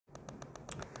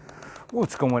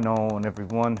What's going on,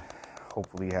 everyone?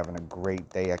 Hopefully you're having a great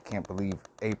day. I can't believe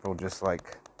April just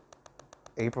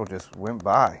went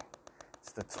by.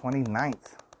 It's the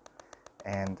 29th,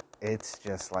 and it's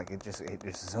just like it just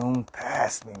zoomed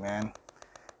past me, man.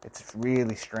 It's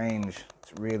really strange.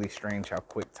 It's really strange how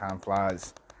quick time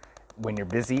flies when you're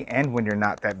busy and when you're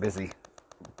not that busy.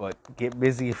 But get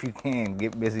busy if you can.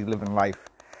 Get busy living life.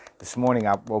 This morning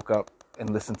I woke up and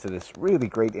listened to this really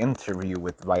great interview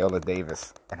with Viola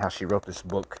Davis and how she wrote this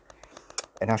book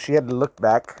and how she had to look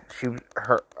back.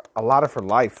 A lot of her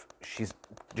life, she's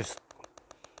just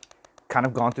kind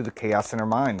of gone through the chaos in her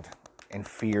mind and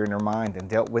fear in her mind, and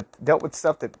dealt with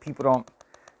stuff that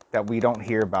we don't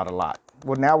hear about a lot.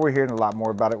 Well, now we're hearing a lot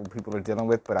more about it, what people are dealing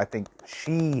with. But I think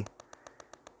she,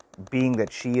 being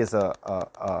that she is a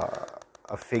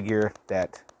figure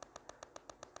that's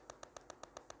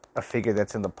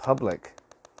in the public,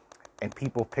 and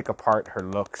people pick apart her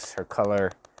looks, her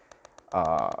color.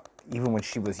 Even when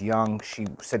she was young, she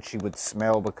said she would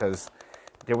smell because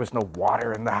there was no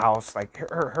water in the house. Like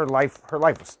her life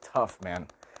was tough, man.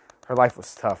 Her life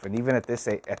was tough, and even at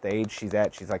the age she's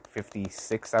at, she's like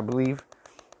 56, I believe.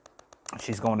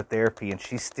 She's going to therapy, and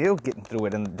she's still getting through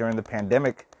it. And during the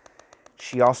pandemic,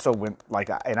 she also went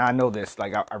and I know this,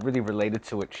 I really related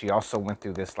to it. She also went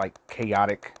through this the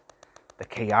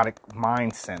chaotic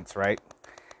mind sense, right?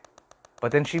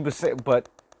 But then but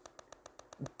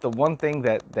the one thing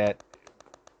that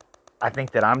I think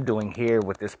that I'm doing here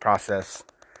with this process,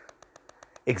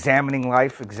 examining my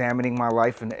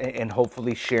life, and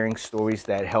hopefully sharing stories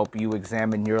that help you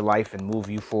examine your life and move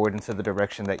you forward into the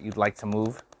direction that you'd like to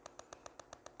move.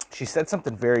 She said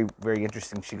something very, very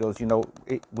interesting. She goes,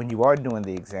 when you are doing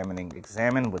the examining,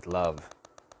 examine with love.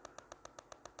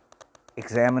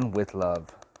 Examine with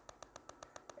love.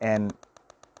 And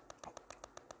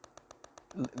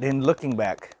then looking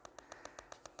back,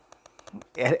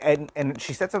 and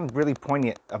she said something really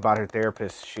poignant about her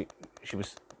therapist. She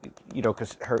was,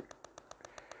 because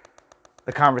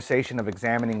the conversation of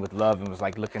examining with love, and was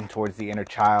like looking towards the inner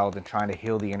child and trying to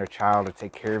heal the inner child or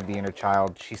take care of the inner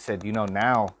child. She said,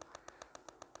 now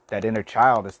that inner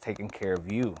child is taking care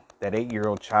of you. That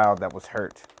 8-year-old child that was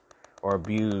hurt or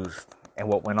abused, and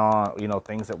what went on,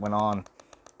 things that went on.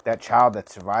 That child that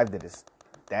survived it is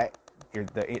that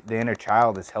the inner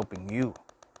child is helping you.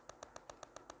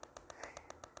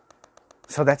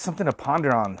 So that's something to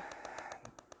ponder on.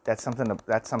 That's something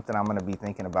I'm going to be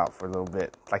thinking about for a little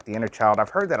bit. Like the inner child, I've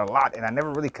heard that a lot, and I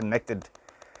never really connected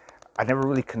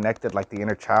like the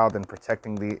inner child and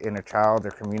protecting the inner child or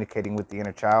communicating with the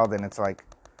inner child. And it's like,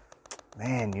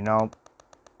 man, the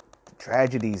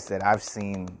tragedies that I've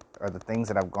seen, or the things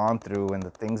that I've gone through, and the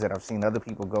things that I've seen other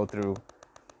people go through,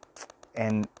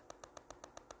 and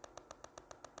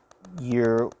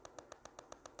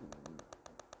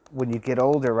when you get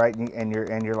older, right, and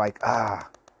you're like,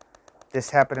 this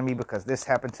happened to me because this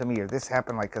happened to me, or this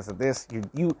happened because of this.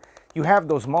 You have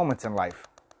those moments in life.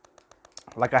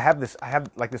 Like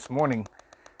this morning,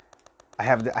 I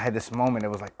had this moment. It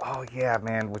was like, oh yeah,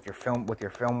 man, with your film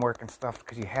work and stuff,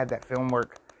 because you had that film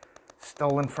work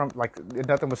stolen from,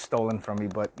 nothing was stolen from me,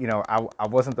 but I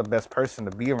wasn't the best person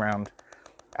to be around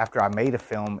after I made a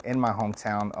film in my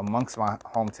hometown, amongst my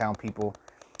hometown people.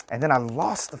 And then I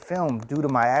lost the film due to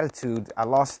my attitude. I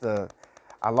lost the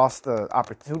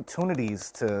opportunities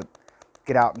to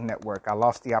get out and network. I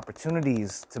lost the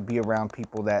opportunities to be around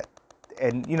people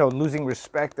and losing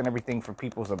respect and everything for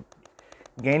people's.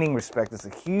 Gaining respect is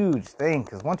a huge thing,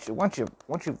 because once you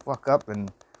fuck up in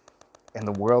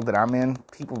the world that I'm in,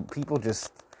 people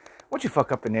just, once you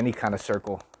fuck up in any kind of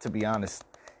circle, to be honest,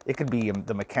 it could be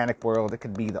the mechanic world, it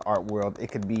could be the art world,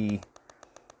 it could be,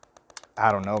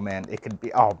 I don't know, man. It could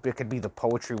be the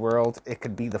poetry world. It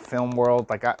could be the film world.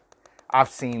 I've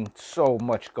seen so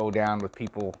much go down with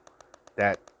people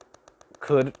that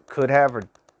could have, or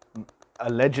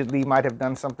allegedly might have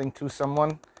done something to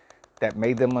someone that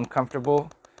made them uncomfortable,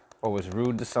 or was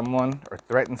rude to someone, or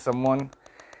threatened someone,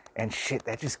 and shit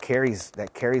that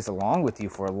carries along with you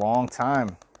for a long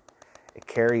time. It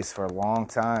carries for a long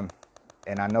time,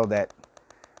 and I know that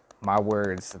my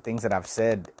words, the things that I've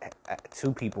said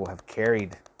to people, have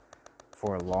carried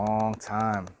for a long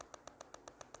time.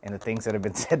 And the things that have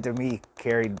been said to me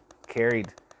carried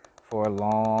for a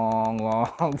long,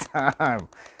 long time.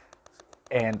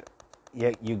 And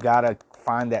yet you gotta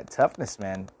find that toughness,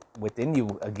 man, within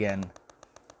you again,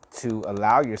 to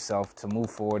allow yourself to move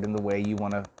forward in the way you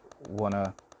wanna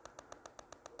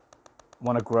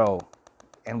grow,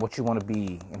 and what you wanna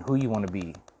be, and who you wanna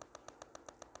be.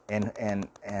 And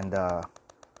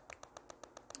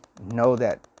know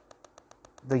that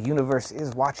the universe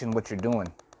is watching what you're doing.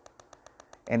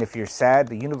 And if you're sad,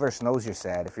 the universe knows you're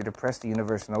sad. If you're depressed, the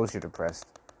universe knows you're depressed.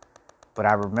 But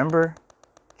I remember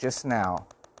just now,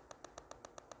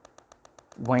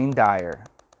 Wayne Dyer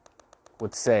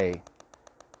would say,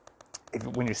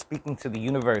 when you're speaking to the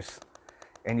universe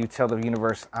and you tell the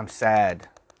universe, I'm sad,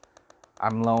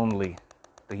 I'm lonely,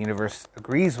 the universe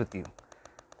agrees with you.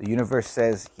 The universe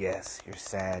says, yes, you're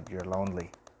sad, you're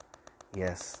lonely.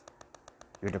 Yes,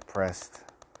 you're depressed.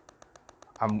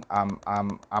 I'm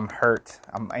hurt.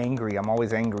 I'm angry. I'm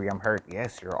always angry. I'm hurt.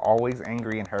 Yes, you're always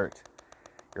angry and hurt.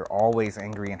 You're always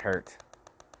angry and hurt.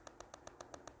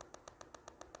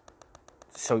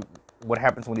 So what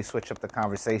happens when you switch up the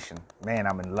conversation? Man,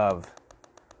 I'm in love.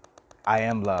 I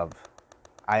am love.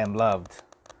 I am loved.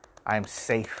 I am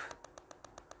safe.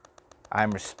 I am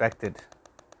respected.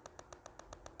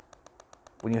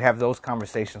 When you have those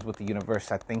conversations with the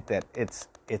universe, I think that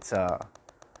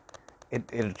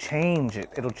it'll change it.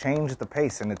 It'll change the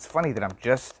pace. And it's funny that I'm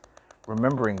just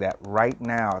remembering that right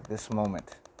now at this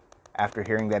moment after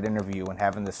hearing that interview and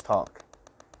having this talk.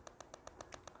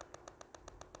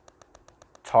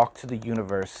 Talk to the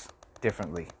universe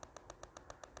differently.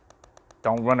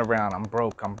 Don't run around. I'm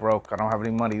broke. I don't have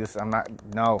any money.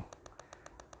 No.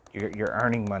 You're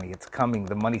earning money. It's coming.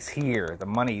 The money's here. The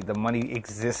money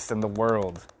exists in the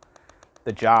world.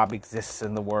 The job exists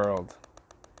in the world.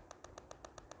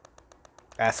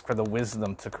 Ask for the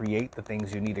wisdom to create the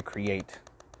things you need to create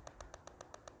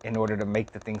in order to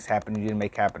make the things happen you need to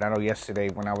make happen. I know yesterday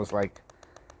when I was like,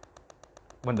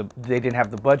 they didn't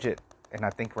have the budget, and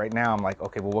I think right now I'm like,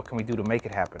 okay, well, what can we do to make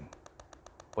it happen?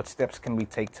 What steps can we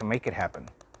take to make it happen?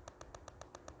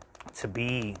 To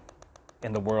be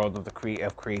in the world of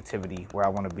creativity where I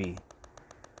want to be.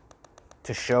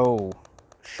 To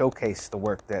showcase the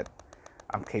work that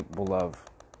I'm capable of.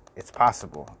 It's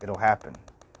possible. It'll happen.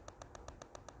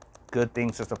 Good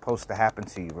things are supposed to happen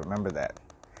to you. Remember that.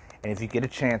 And if you get a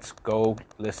chance, go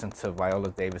listen to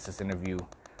Viola Davis's interview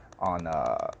on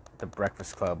The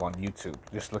Breakfast Club on YouTube.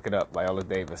 Just look it up, Viola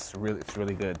Davis. It's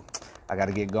really good. I got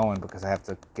to get going because I have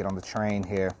to get on the train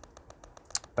here.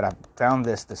 But I found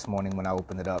this morning when I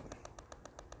opened it up.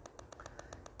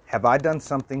 Have I done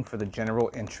something for the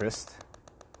general interest?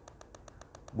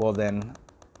 Well, then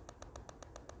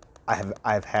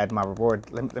I've had my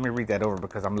reward. Let me read that over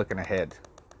because I'm looking ahead.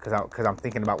 Because I'm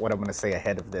thinking about what I'm going to say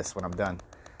ahead of this when I'm done.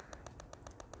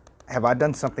 Have I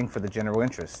done something for the general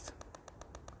interest?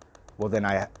 Well, then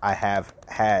I have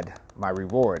had my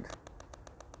reward.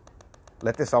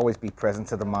 Let this always be present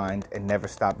to the mind and never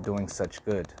stop doing such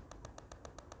good.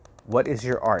 What is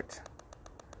your art?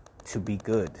 To be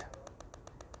good.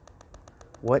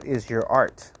 What is your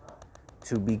art?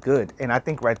 To be good. And I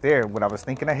think right there, when I was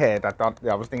thinking ahead,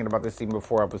 I was thinking about this even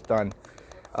before I was done.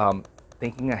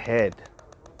 Thinking ahead.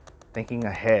 What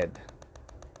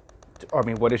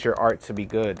is your art to be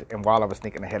good? And while I was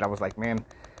thinking ahead, I was like, man,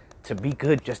 to be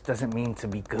good just doesn't mean to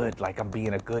be good. Like I'm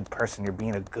being a good person. You're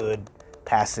being a good,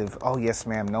 passive, oh, yes,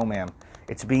 ma'am, no, ma'am.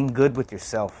 It's being good with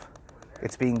yourself.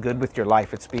 It's being good with your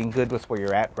life. It's being good with where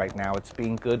you're at right now. It's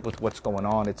being good with what's going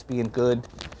on. It's being good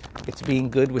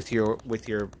with your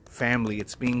family.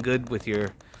 It's being good with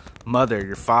your mother,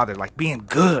 your father. Like being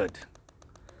good,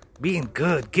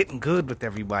 getting good with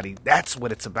everybody. That's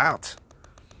what it's about.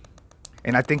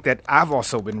 And I think that I've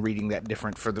also been reading that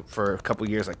different for a couple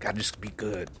years. Like, God, just be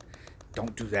good.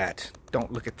 Don't do that.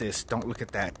 Don't look at this. Don't look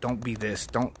at that. Don't be this.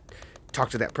 Don't talk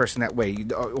to that person that way.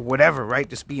 Whatever, right?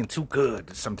 Just being too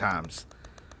good sometimes.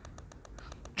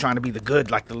 Trying to be the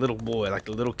good, like the little boy, like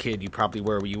the little kid you probably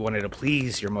were, where you wanted to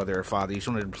please your mother or father. You just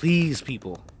wanted to please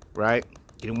people, right?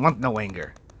 You didn't want no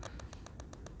anger.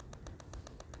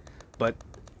 But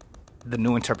the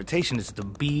new interpretation is to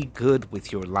be good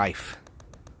with your life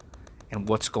and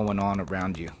what's going on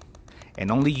around you.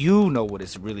 And only you know what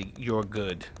is really your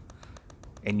good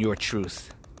and your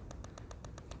truth.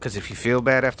 Because if you feel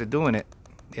bad after doing it,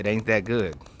 it ain't that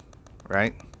good,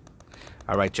 right?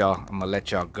 All right, y'all, I'm going to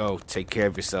let y'all go. Take care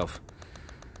of yourself.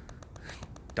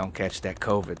 Don't catch that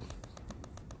COVID.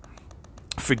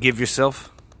 Forgive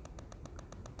yourself.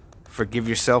 Forgive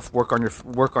yourself. Work on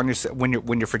yourself.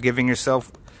 When you're forgiving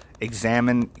yourself,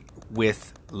 examine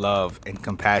with love and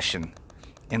compassion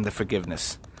in the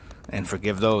forgiveness. And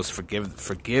forgive those.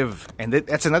 Forgive. And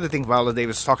that's another thing Viola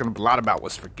Davis was talking a lot about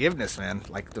was forgiveness, man.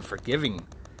 Like the forgiving.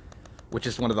 Which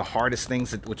is one of the hardest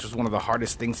things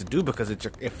to do because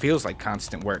it feels like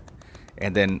constant work.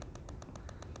 And then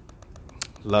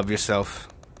love yourself.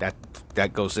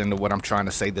 That goes into what I'm trying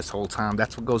to say this whole time.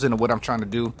 That's what goes into what I'm trying to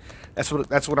do. That's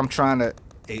what I'm trying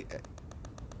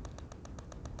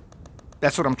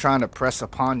to press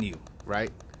upon you,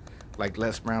 right? Like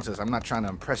Les Brown says, I'm not trying to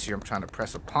impress you. I'm trying to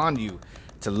press upon you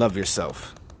to love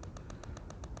yourself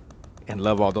and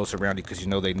love all those around you because you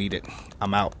know they need it.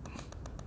 I'm out.